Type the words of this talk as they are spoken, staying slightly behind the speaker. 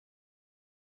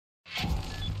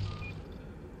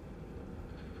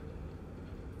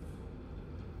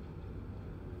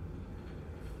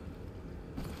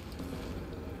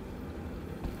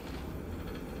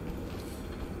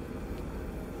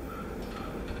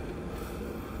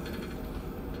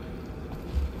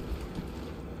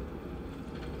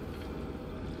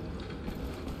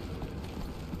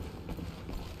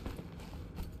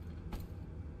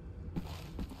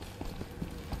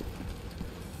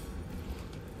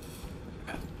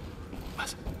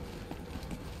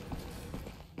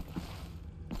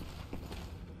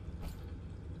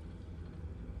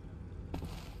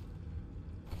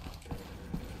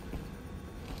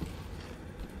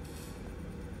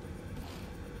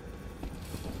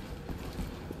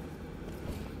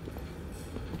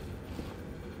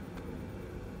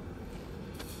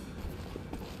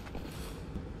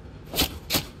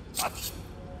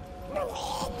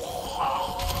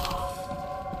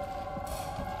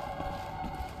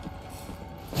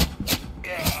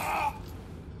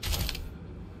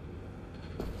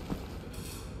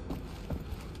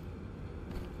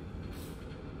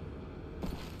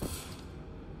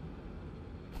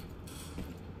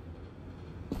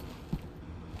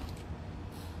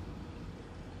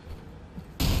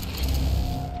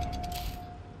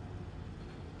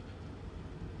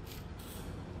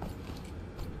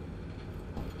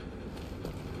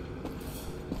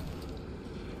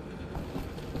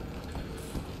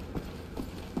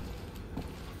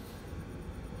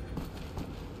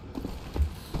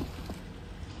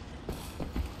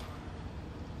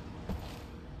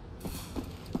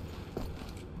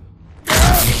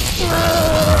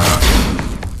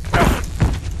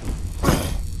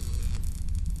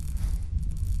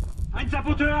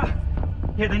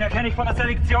Hier, den erkenne ich von der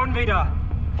Selektion wieder.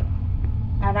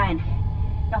 Nein.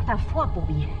 Noch davor,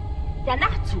 Bobby. Der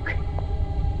Nachtzug.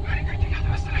 Meine Güte, ja,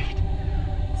 du hast recht.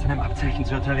 Seinem Abzeichen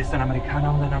zu urteilen ist ein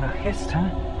Amerikaner und ein Anarchist, hä?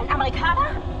 Ein Amerikaner?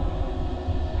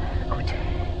 Gut.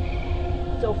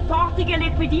 Sofortige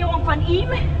Liquidierung von ihm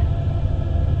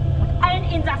und allen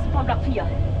Insassen vom Block 4.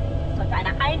 Das sollte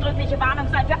eine eindrückliche Warnung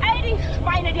sein für all die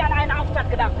Schweine, die an einen Aufstand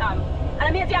gedacht haben.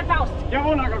 Alarmieren Sie an Faust.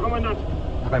 Jawohl, Lagerkommandant.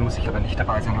 Dabei muss ich aber nicht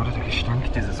dabei sein, oder? Der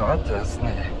Gestank dieses Ortes, nee.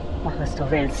 Mach, was du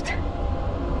willst.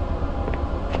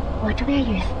 What were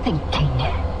you thinking,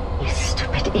 you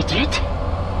stupid idiot?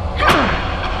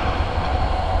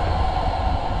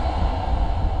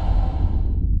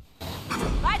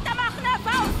 Weitermachen, Herr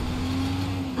Faust!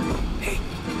 Hey!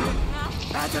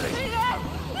 Battery!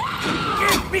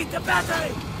 Give me the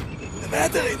battery! The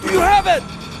battery! Do you have it?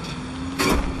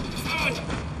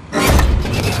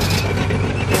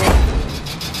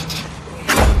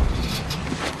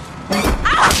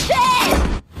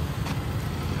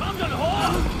 Komm schon,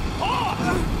 hoch! Hoch!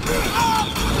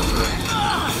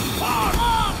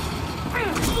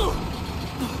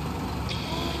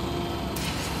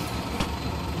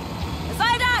 Was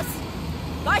soll das?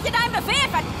 Leuchtet ein Befehl,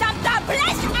 verdammter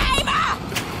Blecheimer!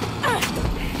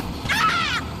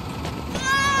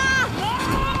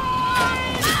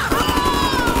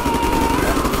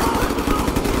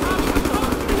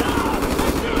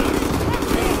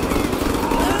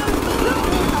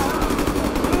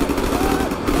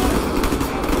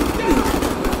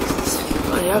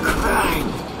 Your crime.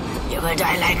 You will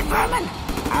die like vermin.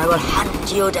 I will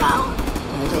hunt you down.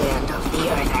 At the end of the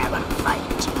earth, I will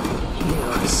fight you.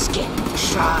 Your skin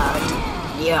charred,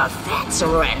 your fats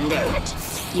rendered,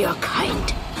 your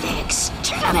kind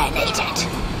exterminated.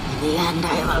 In the end,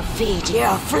 I will feed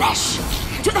your flesh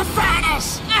to the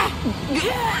furnace.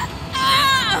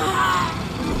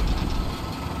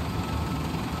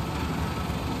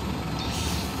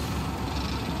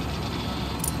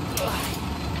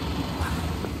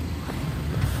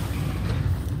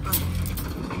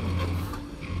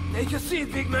 Take a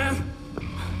seat, big man.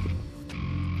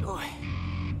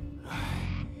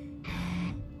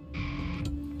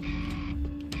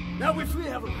 Now we're free,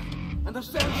 everyone.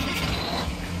 Understand?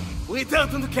 We return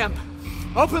to the camp.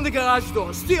 Open the garage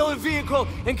door, steal a vehicle,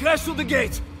 and crash through the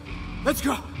gate. Let's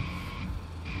go.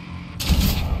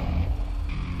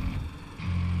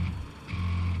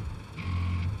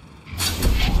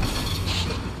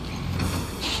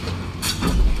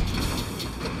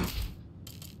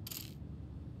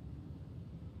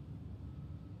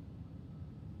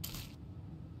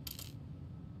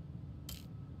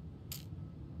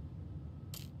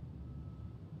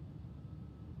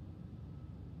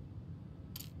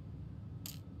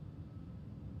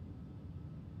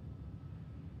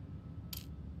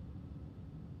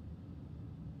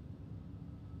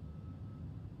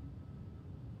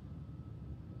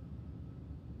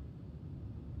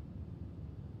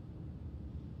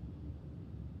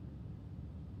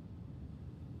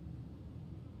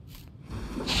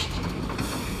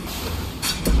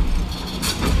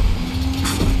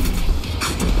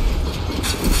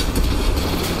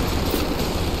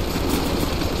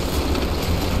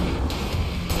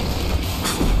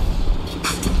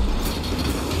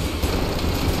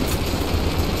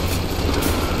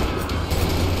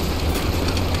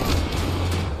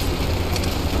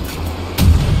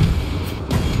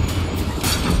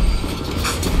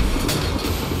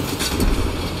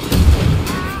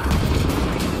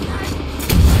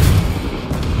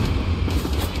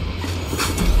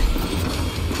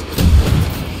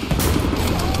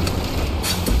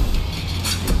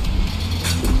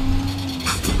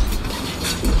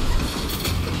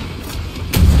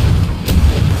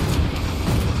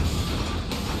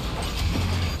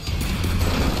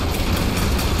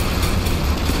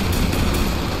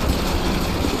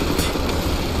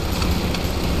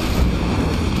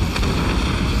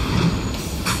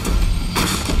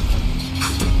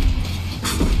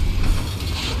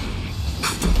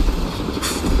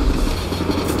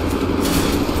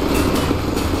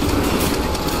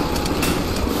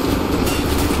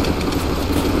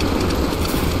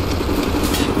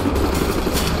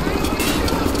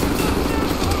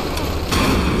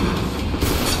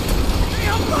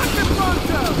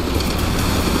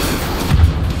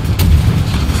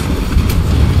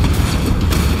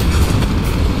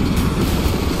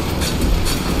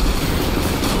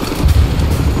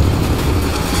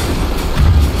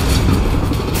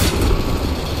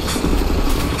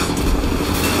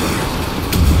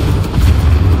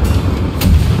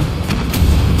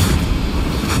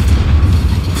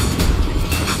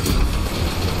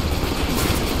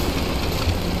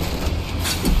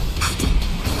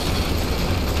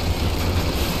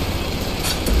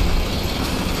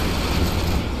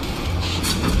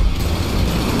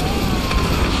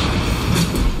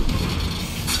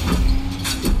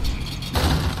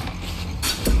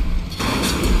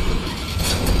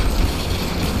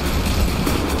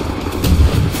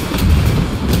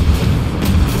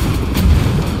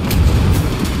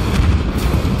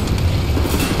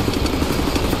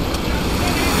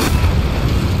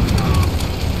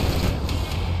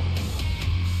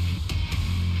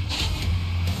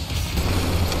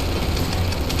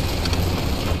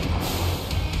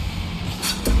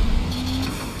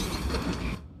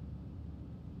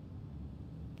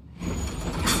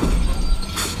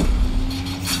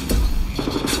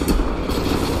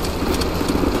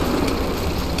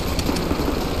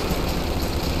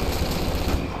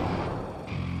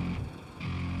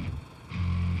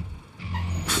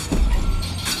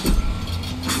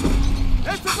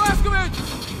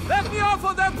 off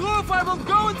on that roof, I will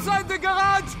go inside the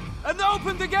garage and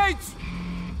open the gates!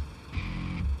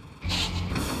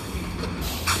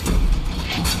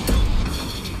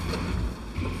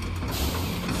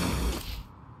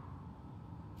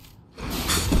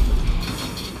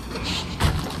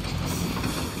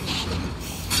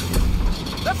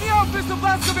 Let me out, Mr.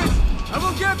 Blazkowicz! I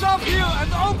will get up here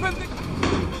and open the...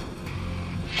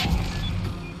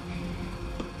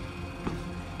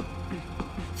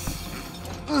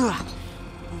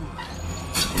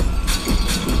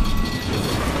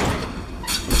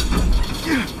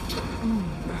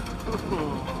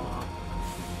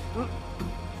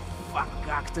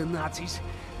 Verkackte Nazis.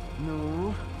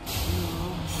 No.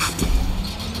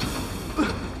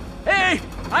 Hey!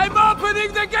 I'm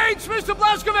opening the gates, Mr.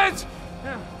 Blazkowicz!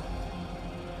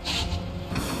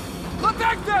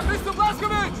 Protect them, Mr.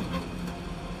 Blazkowicz!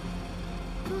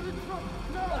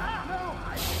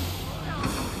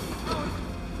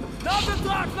 Not the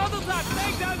truck, not the truck!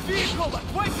 Take that vehicle, but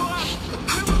wait for us!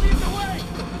 We will lead the way!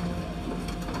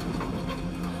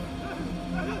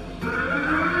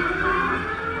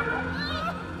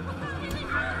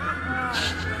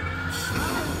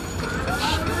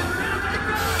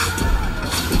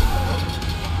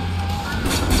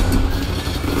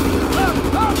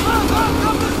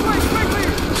 Come this way, quickly!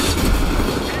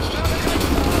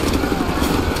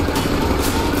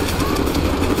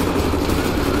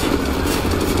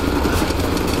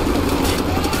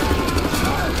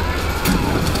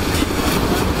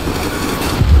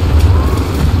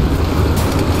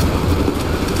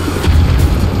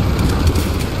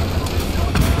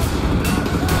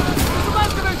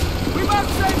 We must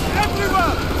save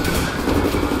everyone!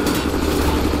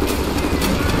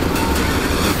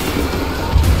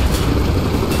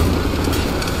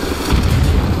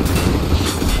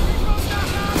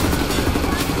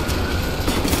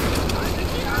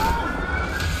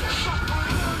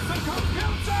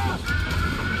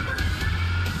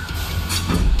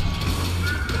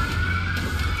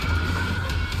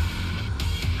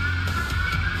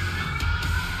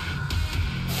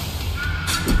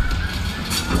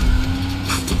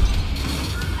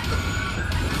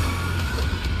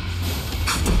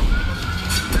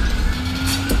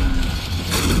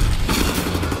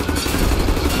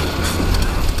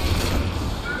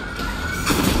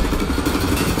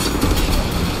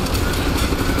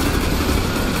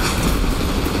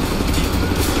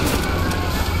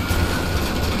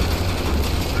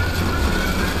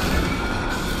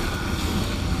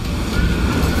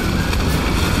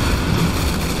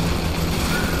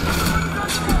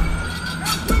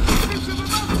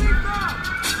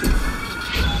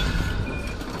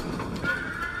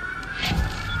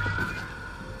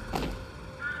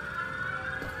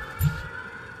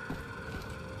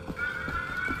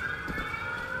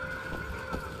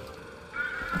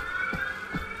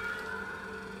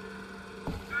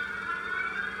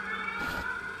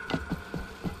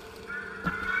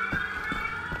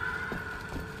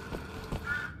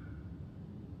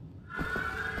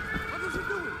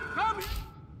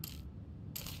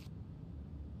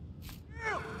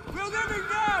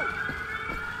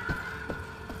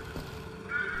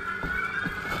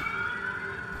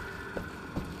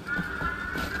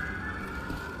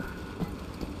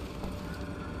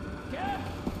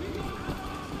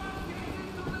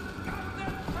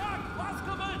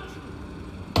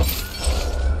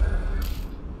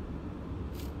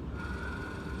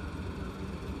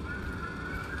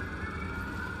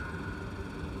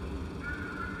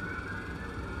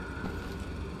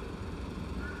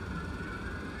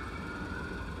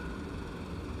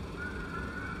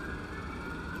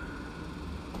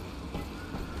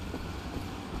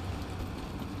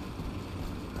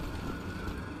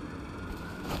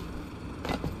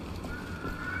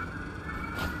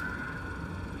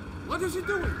 What is he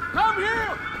doing? Come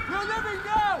here! We're leaving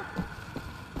now!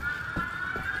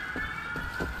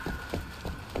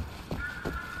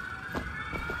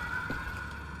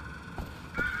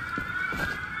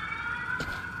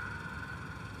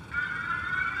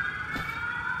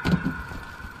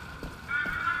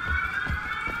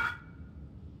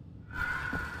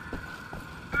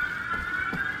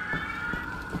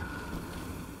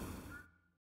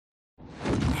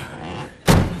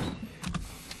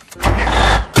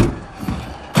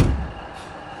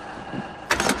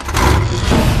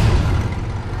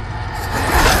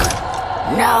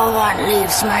 No one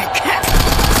leaves my camp.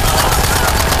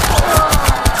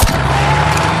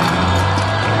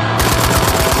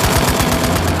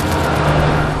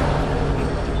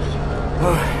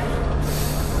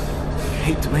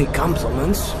 Hate to make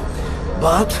compliments,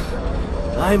 but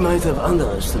I might have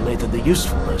underestimated the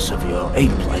usefulness of your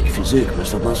ape-like physique,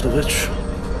 Mr. Blazkowicz.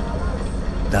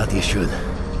 Doubt you should.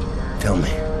 Tell me,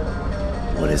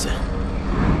 what is it?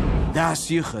 Das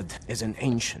Yichud is an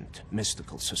ancient,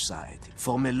 mystical society.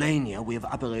 For millennia, we have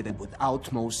operated with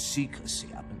utmost secrecy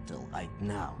up until right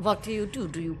now. What do?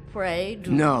 Do you pray?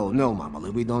 No,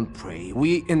 Mamale, we don't pray.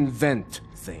 We invent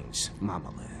things,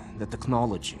 Mamale. The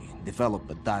technology developed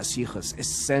by Das Yichud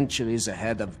is centuries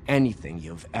ahead of anything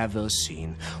you've ever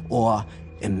seen or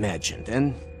imagined,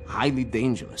 and highly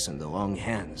dangerous in the wrong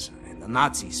hands. And the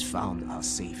Nazis found our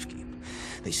safekeeping.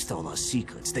 They stole our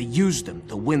secrets. They used them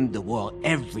to win the war.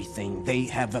 Everything they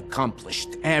have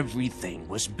accomplished, everything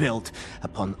was built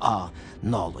upon our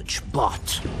knowledge.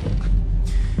 But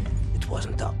it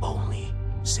wasn't our only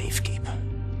safekeeper.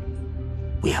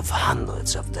 We have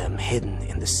hundreds of them hidden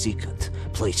in the secret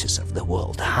places of the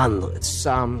world. Hundreds.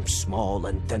 Some small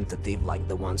and tentative like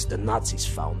the ones the Nazis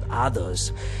found.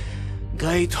 Others,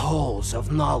 great halls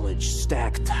of knowledge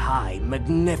stacked high.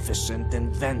 Magnificent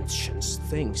inventions.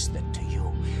 Things that to you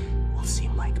will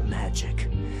seem like magic.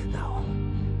 Now,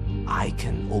 I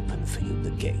can open for you the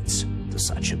gates to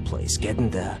such a place. Getting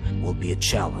there will be a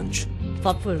challenge.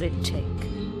 What will it take?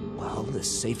 Well, the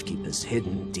safekeeper is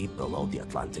hidden deep below the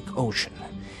Atlantic Ocean.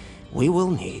 We will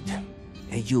need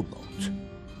a U-boat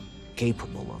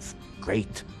capable of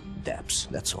great depths,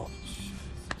 that's all.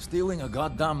 Stealing a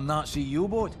goddamn Nazi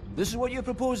U-boat? This is what you're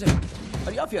proposing?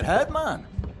 Are you off your head, man?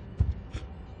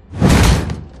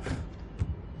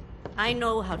 I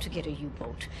know how to get a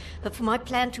U-boat, but for my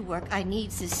plan to work, I need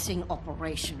this thing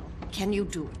operational. Can you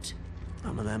do it?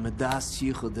 I'm a Das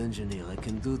Yichud engineer. I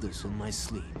can do this in my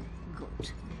sleep.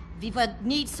 Good. We would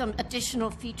need some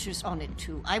additional features on it,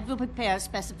 too. I will prepare a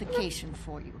specification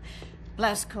for you.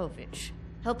 Blazkowicz,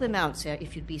 help him out, sir,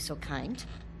 if you'd be so kind.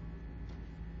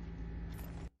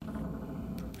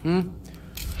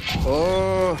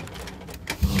 Oh,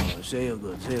 sehr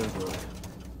good, sehr good.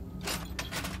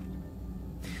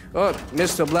 Oh,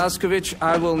 Mr. Blazkowicz,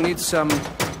 I will need some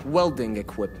welding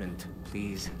equipment,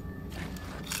 please.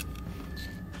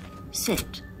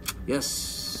 Sid,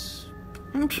 Yes.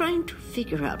 I'm trying to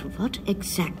figure out what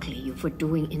exactly you were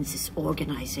doing in this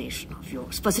organization of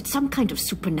yours. Was it some kind of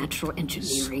supernatural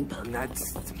engineering?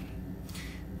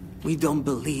 We don't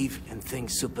believe in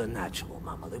things supernatural,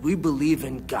 Mama. We believe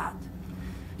in God.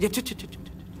 The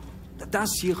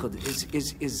Das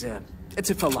Yichud it's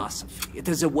a philosophy. It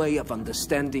is a way of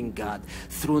understanding God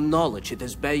through knowledge. It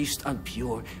is based on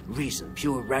pure reason,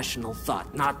 pure rational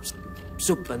thought, not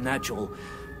supernatural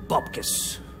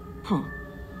bupkis. Huh.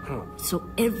 So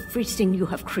everything you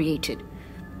have created,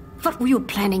 what were you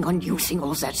planning on using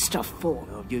all that stuff for?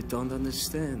 Oh, you don't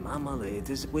understand, Mamale.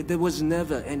 There was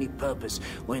never any purpose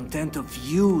or intent of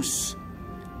use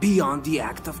beyond the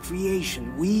act of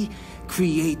creation. We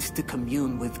create to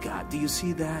commune with God. Do you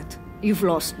see that? You've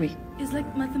lost me. It's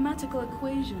like mathematical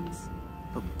equations.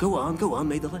 Oh, go on,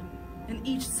 Maidele. And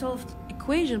each solved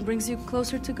equation brings you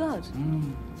closer to God.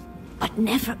 But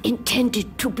never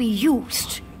intended to be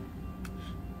used.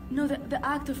 No, the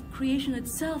act of creation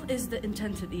itself is the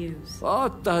intended use.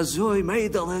 What Azoi,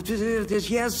 Maidele?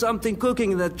 She has something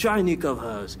cooking in that Chinik of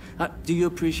hers. Do you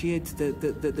appreciate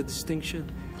the distinction?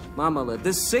 Mamala, the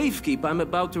safekeep I'm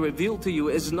about to reveal to you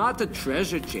is not a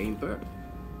treasure chamber.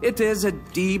 It is a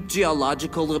deep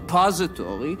geological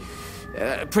repository,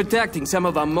 protecting some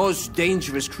of our most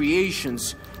dangerous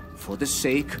creations for the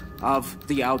sake of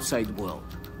the outside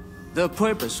world. The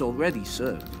purpose already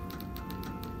served.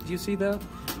 Do you see that?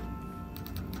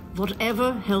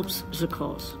 Whatever helps the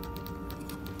cause.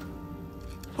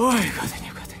 Oh,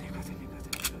 continue.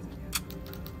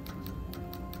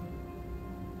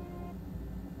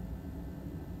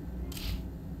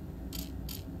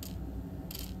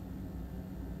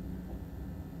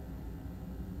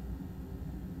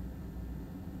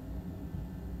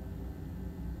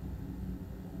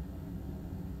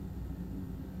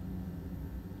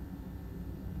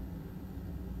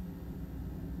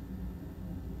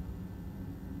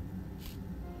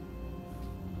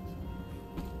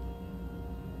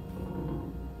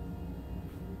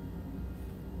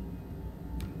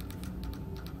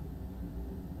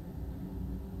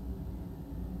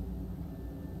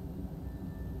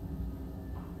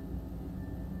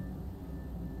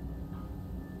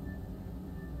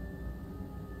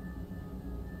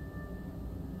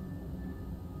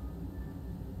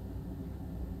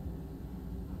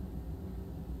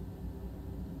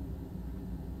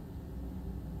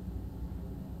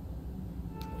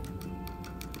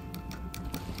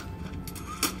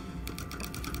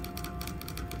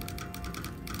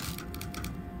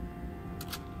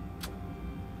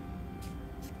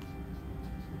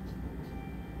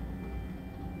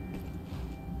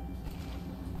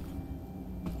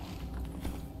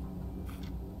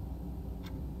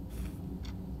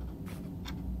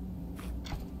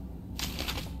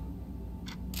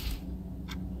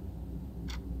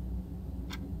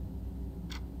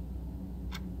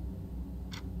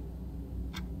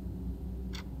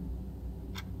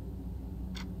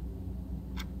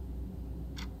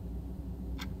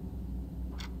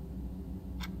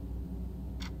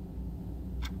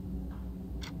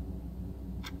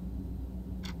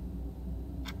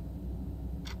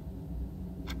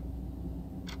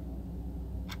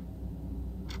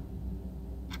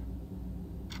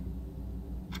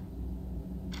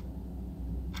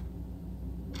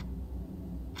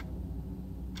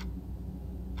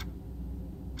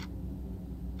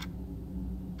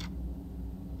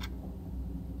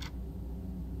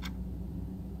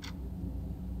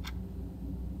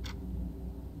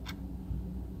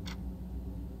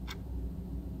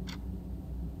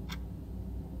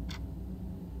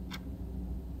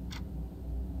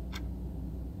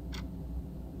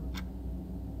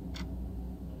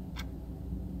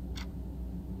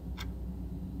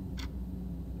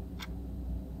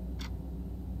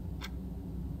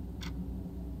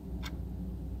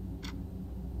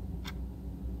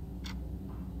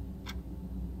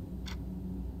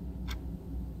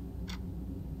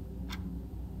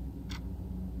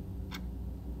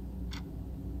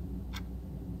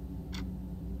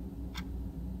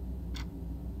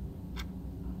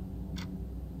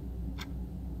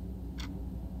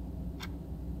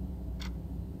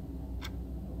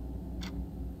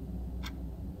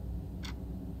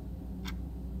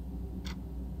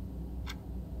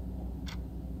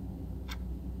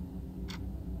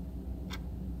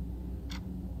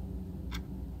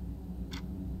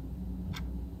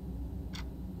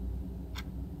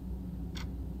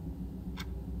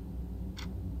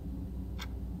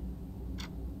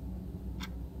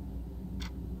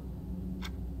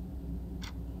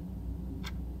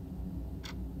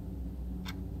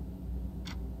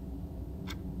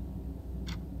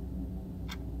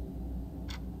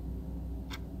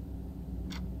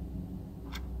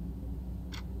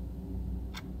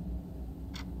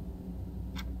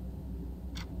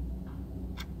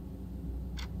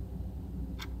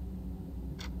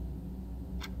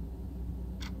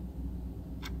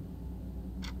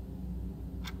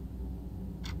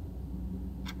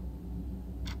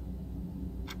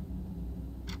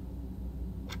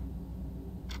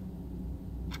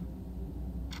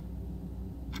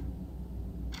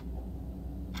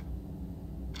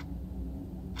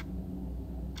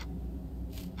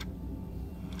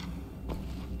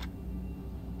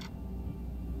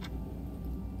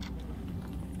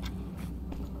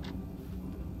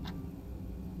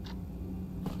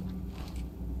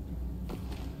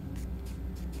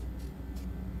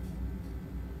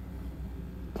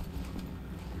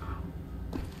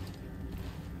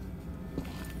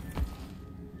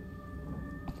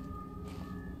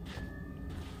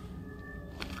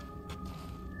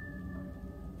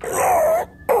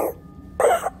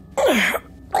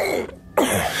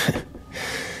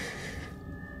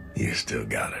 still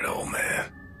got it, old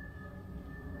man.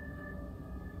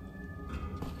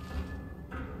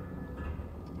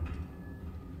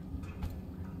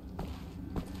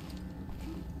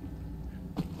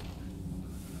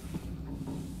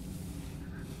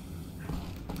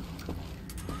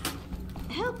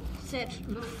 Help Set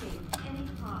locate any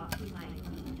part he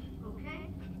might need, okay?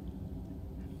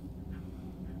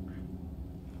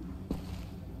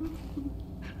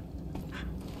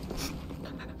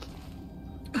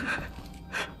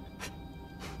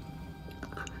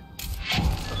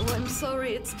 Oh, I'm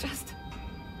sorry, it's just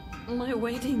my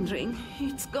wedding ring.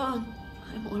 It's gone.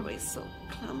 I'm always so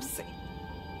clumsy.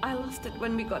 I lost it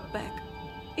when we got back.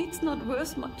 It's not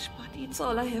worth much, but it's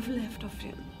all I have left of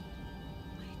him.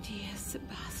 My dear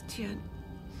Sebastian.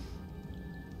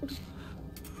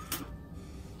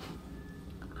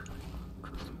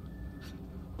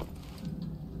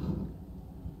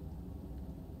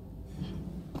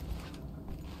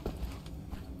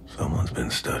 Someone's been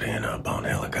studying up on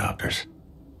helicopters.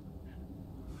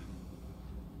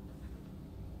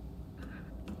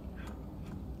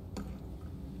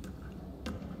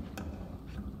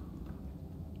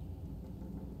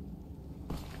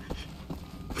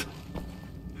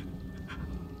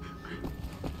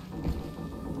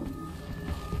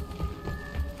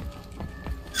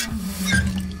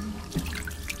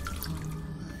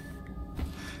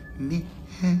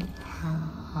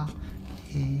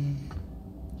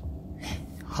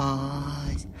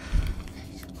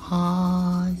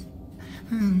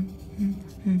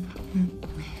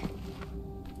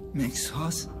 Makes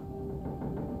sauce.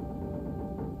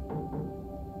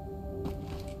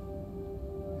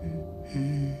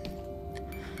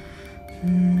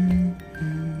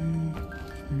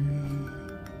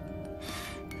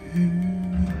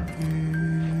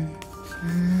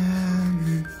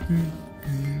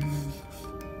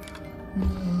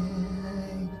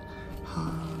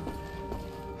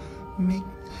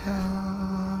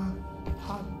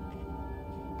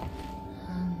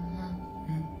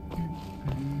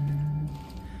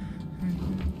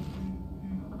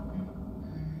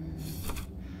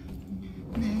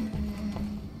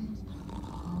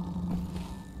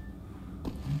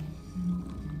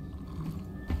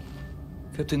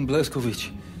 Captain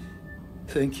Blazkowicz,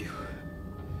 thank you.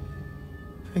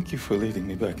 Thank you for leading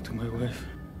me back to my wife.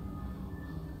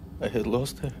 I had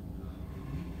lost her.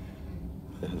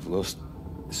 I have lost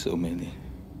so many.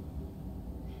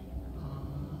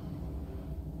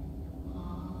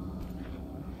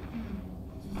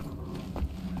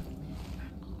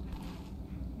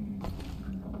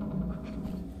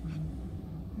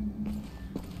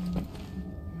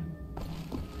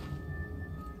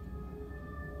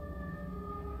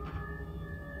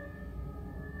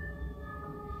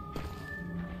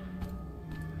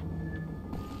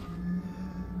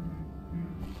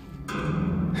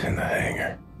 In the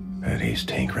hangar. Bet he's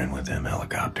tinkering with them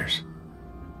helicopters.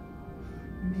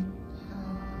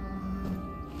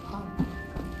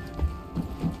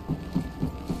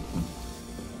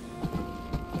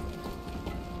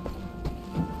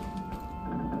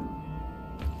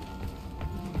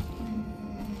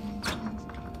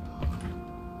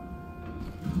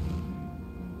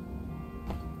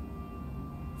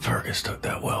 Fergus took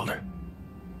that welder.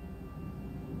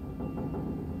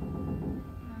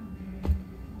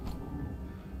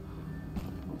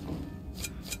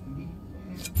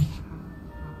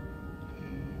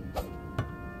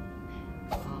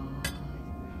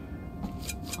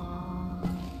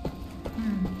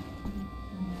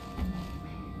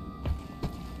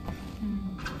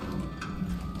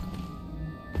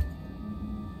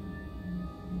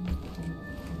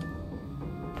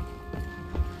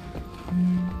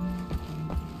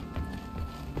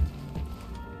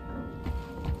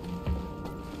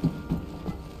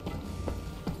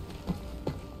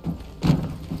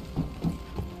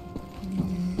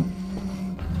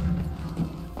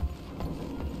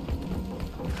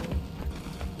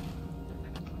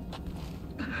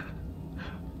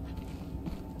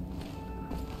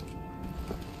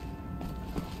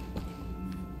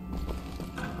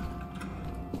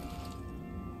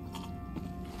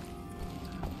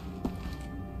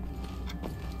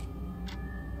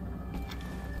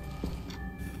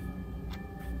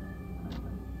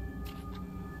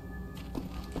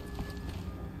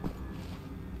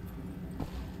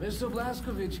 Mr.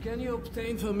 Blazkowicz, can you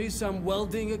obtain for me some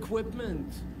welding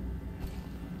equipment?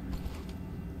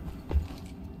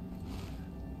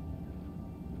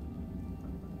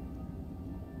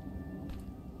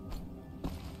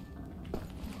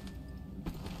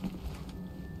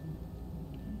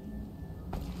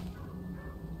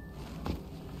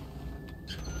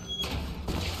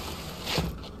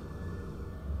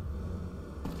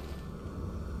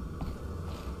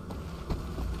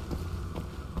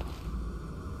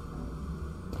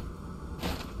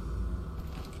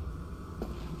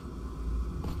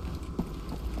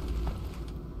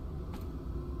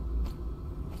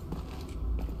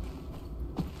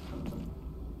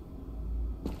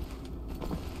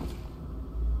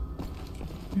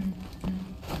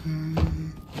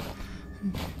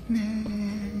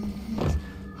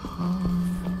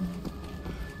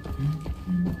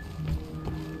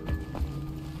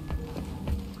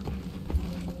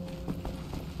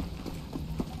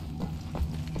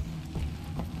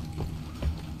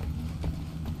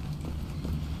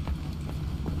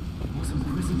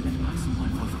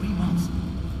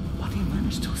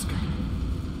 changed, Tusk.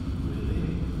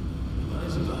 Really? Why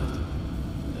is that?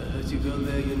 I heard you go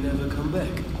there, you never come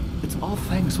back. It's all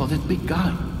thanks for that big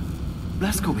guy.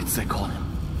 Blazkowicz, they call him.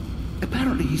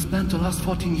 Apparently he spent the last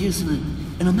 14 years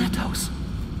in a madhouse.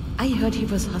 I heard he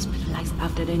was hospitalized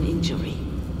after an injury.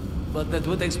 But that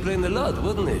would explain a lot,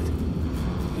 wouldn't it?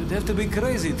 You'd have to be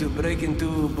crazy to break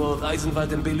into both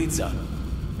Eisenwald and Belitsa.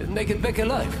 And make it back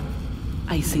alive.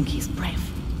 I think he's brave.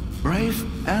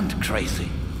 Brave and crazy.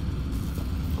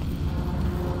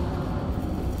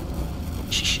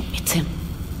 Shh, it's him.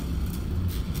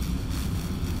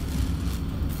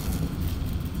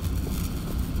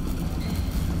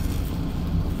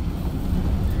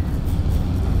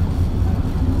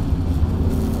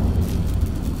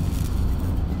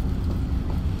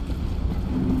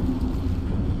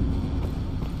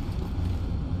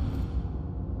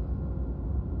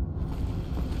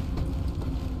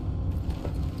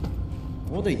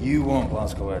 What do you want,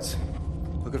 Blazkowicz?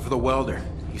 Looking for the welder.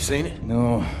 You seen it?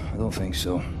 No, I don't think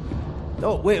so.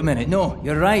 Oh, wait a minute. No,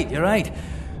 you're right, you're right.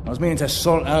 I was meaning to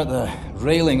sort out the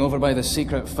railing over by the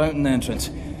secret fountain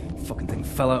entrance. Fucking thing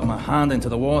fell out of my hand into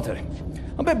the water.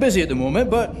 I'm a bit busy at the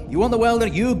moment, but you want the welder,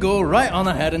 you go right on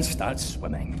ahead and start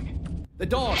swimming. The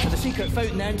door to the secret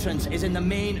fountain entrance is in the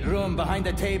main room behind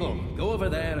the table. Go over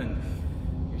there and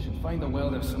you should find the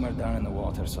welder somewhere down in the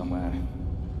water somewhere.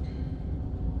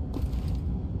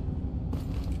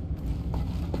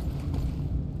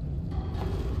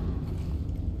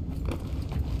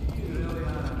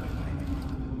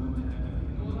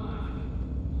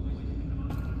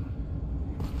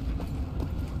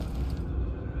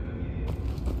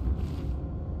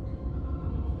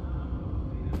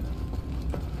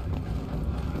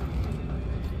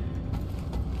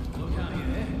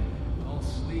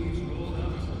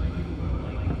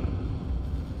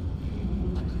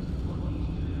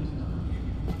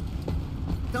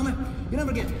 Tell me, you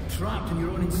never get trapped in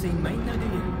your own insane mind now, do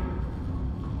you?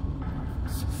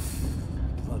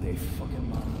 Bloody fucking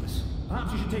marvelous.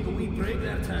 Perhaps you should take a wee break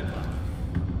there, Templar.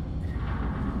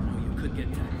 You could get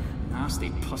nasty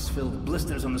pus-filled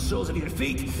blisters on the soles of your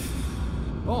feet.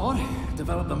 Or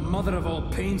develop the mother of all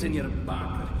pains in your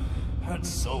back that hurts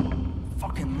so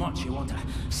fucking much you want to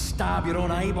stab your own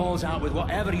eyeballs out with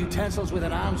whatever utensils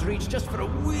within arm's reach just for a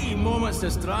wee moment's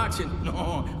distraction.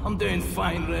 No, I'm doing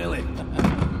fine, really.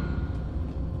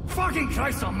 Fucking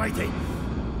Christ almighty!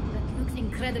 That looks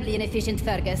incredibly inefficient,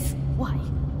 Fergus. Why?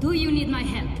 Do you need my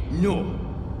help? No,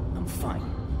 I'm fine.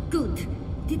 Good.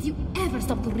 Did you ever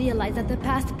stop to realize that the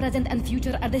past, present, and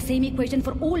future are the same equation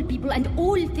for all people and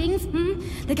all things?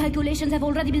 The calculations have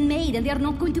already been made and they are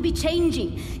not going to be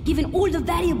changing, given all the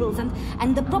variables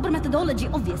and the proper methodology,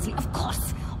 obviously, of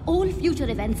course. All future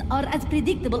events are as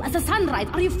predictable as the sunrise.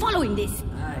 Are you following this?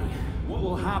 Aye. What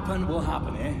will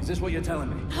happen, eh? Is this what you're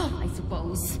telling me? I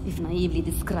suppose, if naively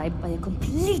described by a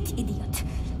complete idiot.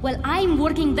 Well, I'm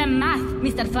working the math,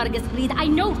 Mr. Fergus Reed. I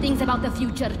know things about the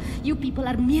future. You people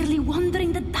are merely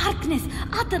wandering the darkness,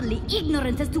 utterly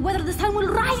ignorant as to whether the sun will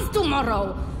rise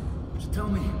tomorrow. Just tell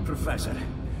me, Professor,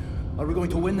 are we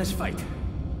going to win this fight?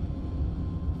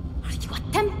 Are you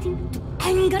attempting to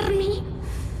anger me?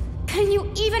 Can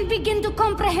you even begin to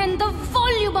comprehend the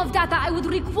volume of data I would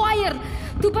require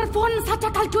to perform such a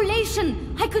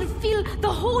calculation? I could fill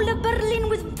the whole of Berlin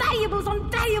with variables on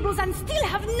variables and still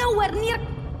have nowhere near...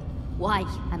 Why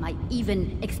am I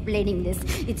even explaining this?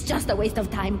 It's just a waste of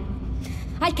time.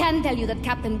 I can tell you that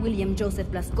Captain William Joseph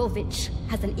Blazkowicz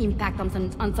has an impact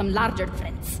on some larger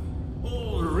threats.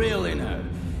 Oh, really now?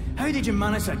 How did you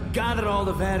manage to gather all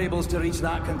the variables to reach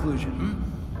that conclusion,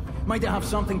 Might it have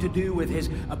something to do with his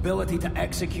ability to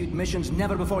execute missions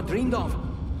never before dreamed of?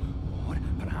 Or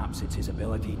perhaps it's his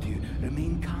ability to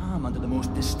remain calm under the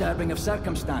most disturbing of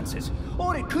circumstances.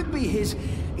 Or it could be his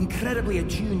incredibly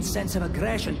attuned sense of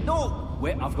aggression. No!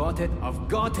 Wait, I've got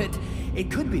it. It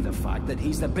could be the fact that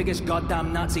he's the biggest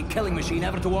goddamn Nazi killing machine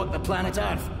ever to walk the planet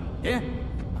Earth. Yeah?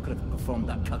 I could have performed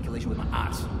that calculation with my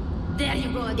arse. There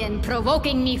you go again,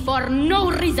 provoking me for no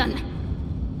reason!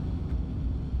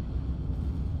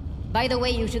 By the way,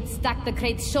 you should stack the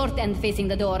crate's short end facing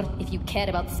the door if you care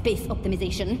about space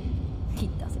optimization. He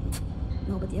doesn't.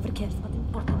 Nobody ever cares about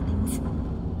important things.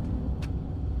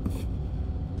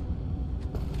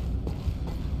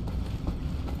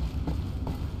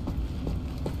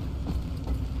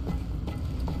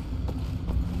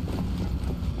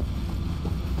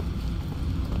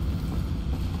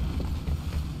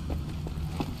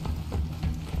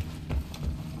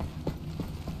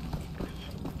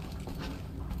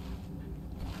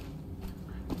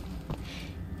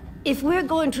 If we're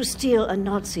going to steal a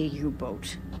Nazi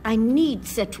U-boat, I need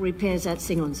set to repair that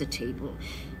thing on the table.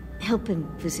 help him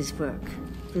with his work,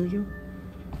 will you?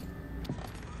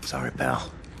 Sorry,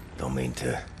 pal. Don't mean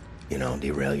to,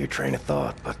 derail your train of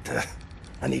thought, but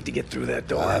I need to get through that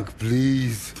door. Doc,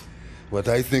 please. What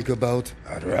I think about,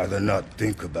 I'd rather not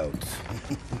think about.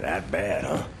 That bad,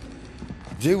 huh?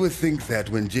 Jay would think that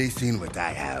when Jay seen what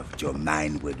I have, your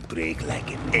mind would break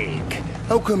like an egg.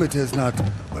 How come it has not?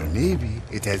 Or maybe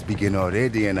it has begun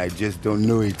already and I just don't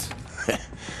know it.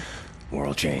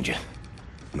 World changing.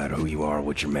 No matter who you are or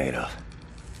what you're made of.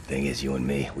 Thing is, you and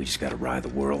me, we just gotta ride the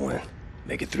whirlwind.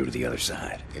 Make it through to the other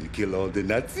side. And kill all the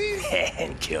Nazis?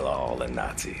 And kill all the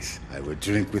Nazis. I would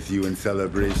drink with you in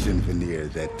celebration, Veneer,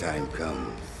 that time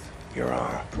comes. Your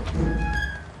arm.